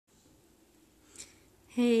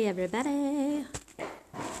Hey everybody! Okay,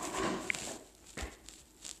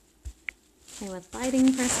 with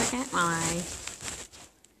lighting for a second while I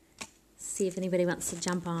see if anybody wants to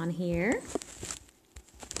jump on here.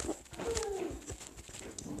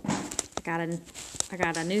 I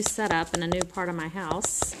got a new setup in a new part of my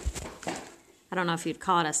house. I don't know if you'd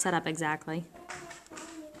call it a setup exactly.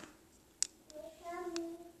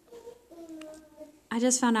 I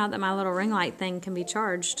just found out that my little ring light thing can be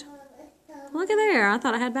charged. Look at there, I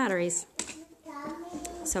thought I had batteries.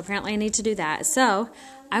 So apparently I need to do that. So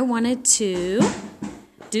I wanted to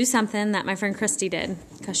do something that my friend Christy did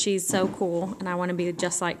because she's so cool and I want to be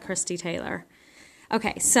just like Christy Taylor.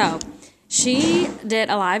 Okay, so she did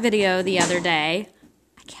a live video the other day.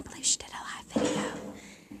 I can't believe she did a live video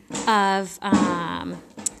of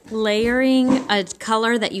layering a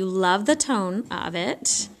color that you love the tone of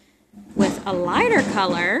it with a lighter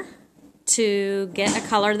color to get a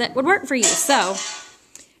color that would work for you. So,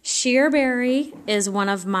 Sheer Berry is one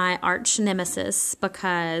of my arch nemesis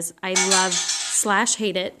because I love /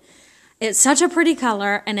 hate it. It's such a pretty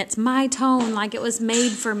color and it's my tone, like it was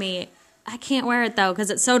made for me. I can't wear it though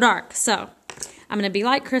because it's so dark. So, I'm going to be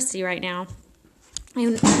like Christy right now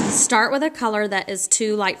and start with a color that is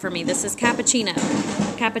too light for me. This is Cappuccino.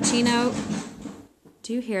 Cappuccino,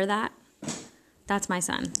 do you hear that? That's my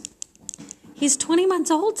son. He's 20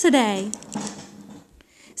 months old today.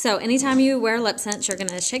 So anytime you wear LipSense, you're going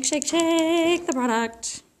to shake, shake, shake the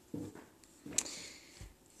product.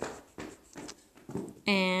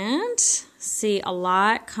 And see, a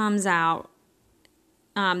lot comes out.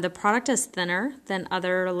 The product is thinner than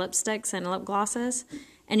other lipsticks and lip glosses.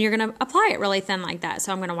 And you're going to apply it really thin like that.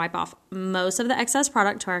 So I'm going to wipe off most of the excess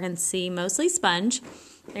product where I can see mostly sponge.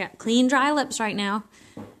 I got clean, dry lips right now.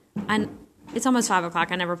 And it's almost 5 o'clock.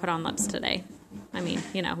 I never put on lips today. I mean,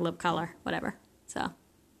 you know, lip color, whatever. So.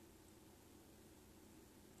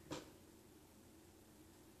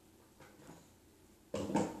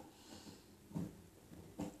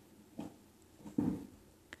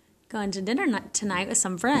 Going to dinner tonight with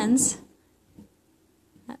some friends.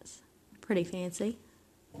 That's pretty fancy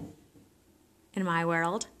in my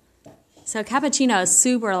world. So Cappuccino is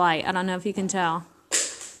super light. I don't know if you can tell.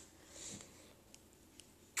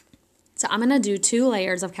 So I'm going to do 2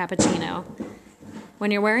 layers of Cappuccino.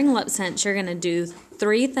 When you're wearing LipSense, you're going to do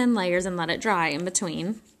 3 thin layers and let it dry in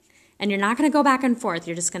between. And you're not going to go back and forth.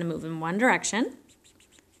 You're just going to move in one direction.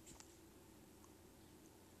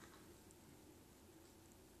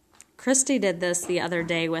 Christy did this the other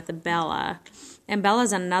day with Bella. And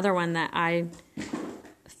Bella's another one that I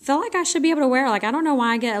feel like I should be able to wear. Like, I don't know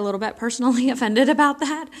why I get a little bit personally offended about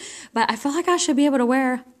that. But I feel like I should be able to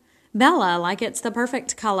wear Bella, like it's the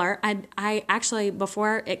perfect color. I actually,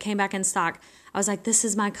 before it came back in stock, I was like, this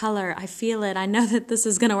is my color. I feel it. I know that this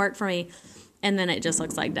is going to work for me. And then it just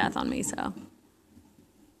looks like death on me, so.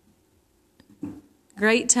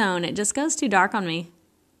 Great tone. It just goes too dark on me.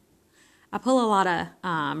 I pull a lot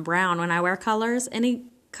of brown when I wear colors. Any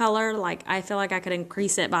color, like I feel like I could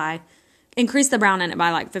increase the brown in it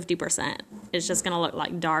by like 50%. It's just going to look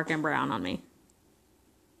like dark and brown on me.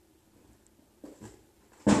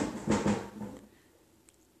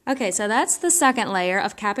 Okay, so that's the second layer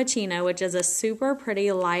of Cappuccino, which is a super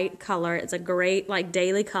pretty light color. It's a great like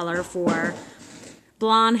daily color for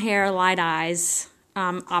blonde hair, light eyes,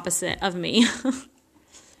 opposite of me.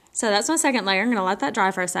 So that's my second layer. I'm going to let that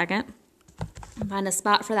dry for a second. Find a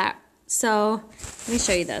spot for that. So let me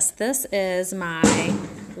show you this. This is my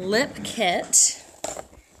lip kit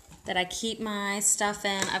that I keep my stuff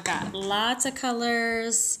in. I've got lots of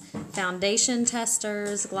colors, foundation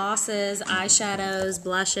testers, glosses, eyeshadows,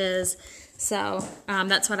 blushes. So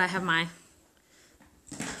that's what I have my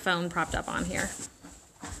phone propped up on here.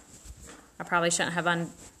 I probably shouldn't have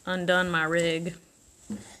undone my rig.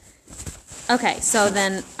 Okay, so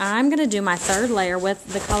then I'm going to do my third layer with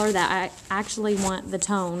the color that I actually want the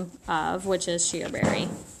tone of, which is Sheer Berry.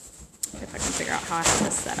 If I can figure out how I have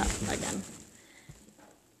this set up again.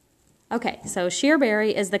 Okay, so Sheer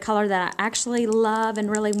Berry is the color that I actually love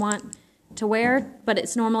and really want to wear, but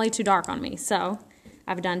it's normally too dark on me. So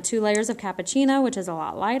I've done 2 layers of Cappuccino, which is a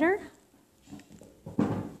lot lighter.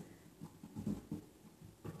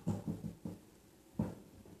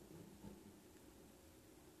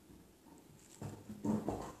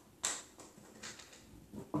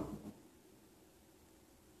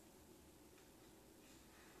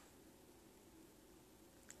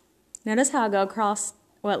 Notice how I go across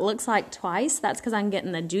what looks like twice. That's because I'm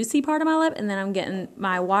getting the juicy part of my lip and then I'm getting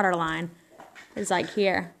my waterline. It's like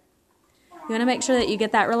here. You want to make sure that you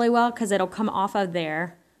get that really well because it'll come off of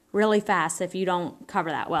there really fast if you don't cover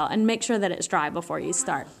that well. And make sure that it's dry before you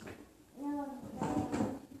start.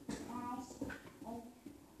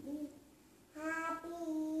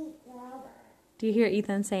 Do you hear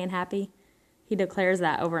Ethan saying happy? He declares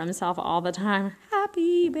that over himself all the time.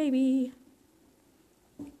 Happy, baby.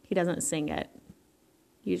 He doesn't sing it,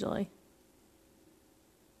 usually.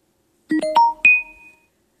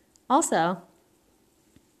 Also,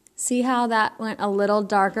 see how that went a little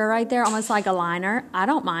darker right there, almost like a liner? I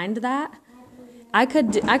don't mind that. I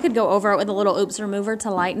could go over it with a little oops remover to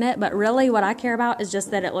lighten it, but really what I care about is just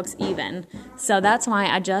that it looks even. So that's why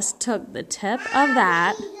I just took the tip of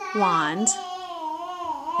that wand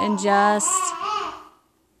and just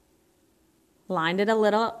lined it a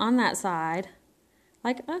little on that side.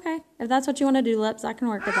 Like, okay, if that's what you want to do, lips, I can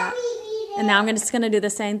work with that. And now I'm just going to do the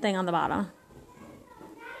same thing on the bottom.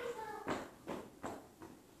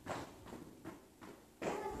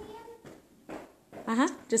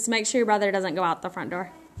 Just make sure your brother doesn't go out the front door.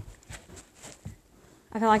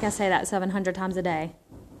 I feel like I say that 700 times a day.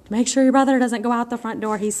 Make sure your brother doesn't go out the front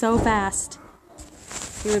door. He's so fast.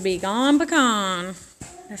 He would be gone pecan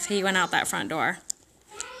if he went out that front door.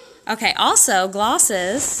 Okay, also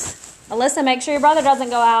glosses. Alyssa, make sure your brother doesn't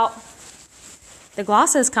go out. The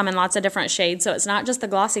glosses come in lots of different shades, so it's not just the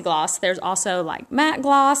glossy gloss. There's also like matte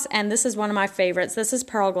gloss, and this is one of my favorites. This is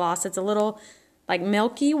Pearl Gloss. It's a little like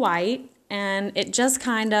milky white. And it just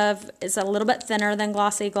kind of is a little bit thinner than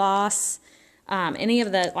glossy gloss. Any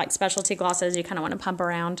of the like specialty glosses you kind of want to pump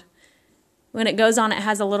around. When it goes on, it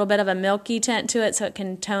has a little bit of a milky tint to it, so it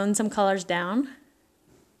can tone some colors down.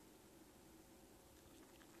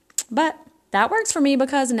 But that works for me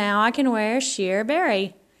because now I can wear sheer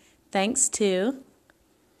berry, thanks to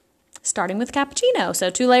starting with cappuccino. So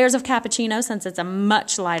 2 layers of cappuccino since it's a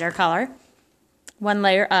much lighter color. 1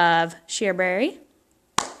 layer of sheer berry.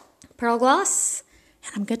 Pearl Gloss,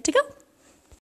 and I'm good to go.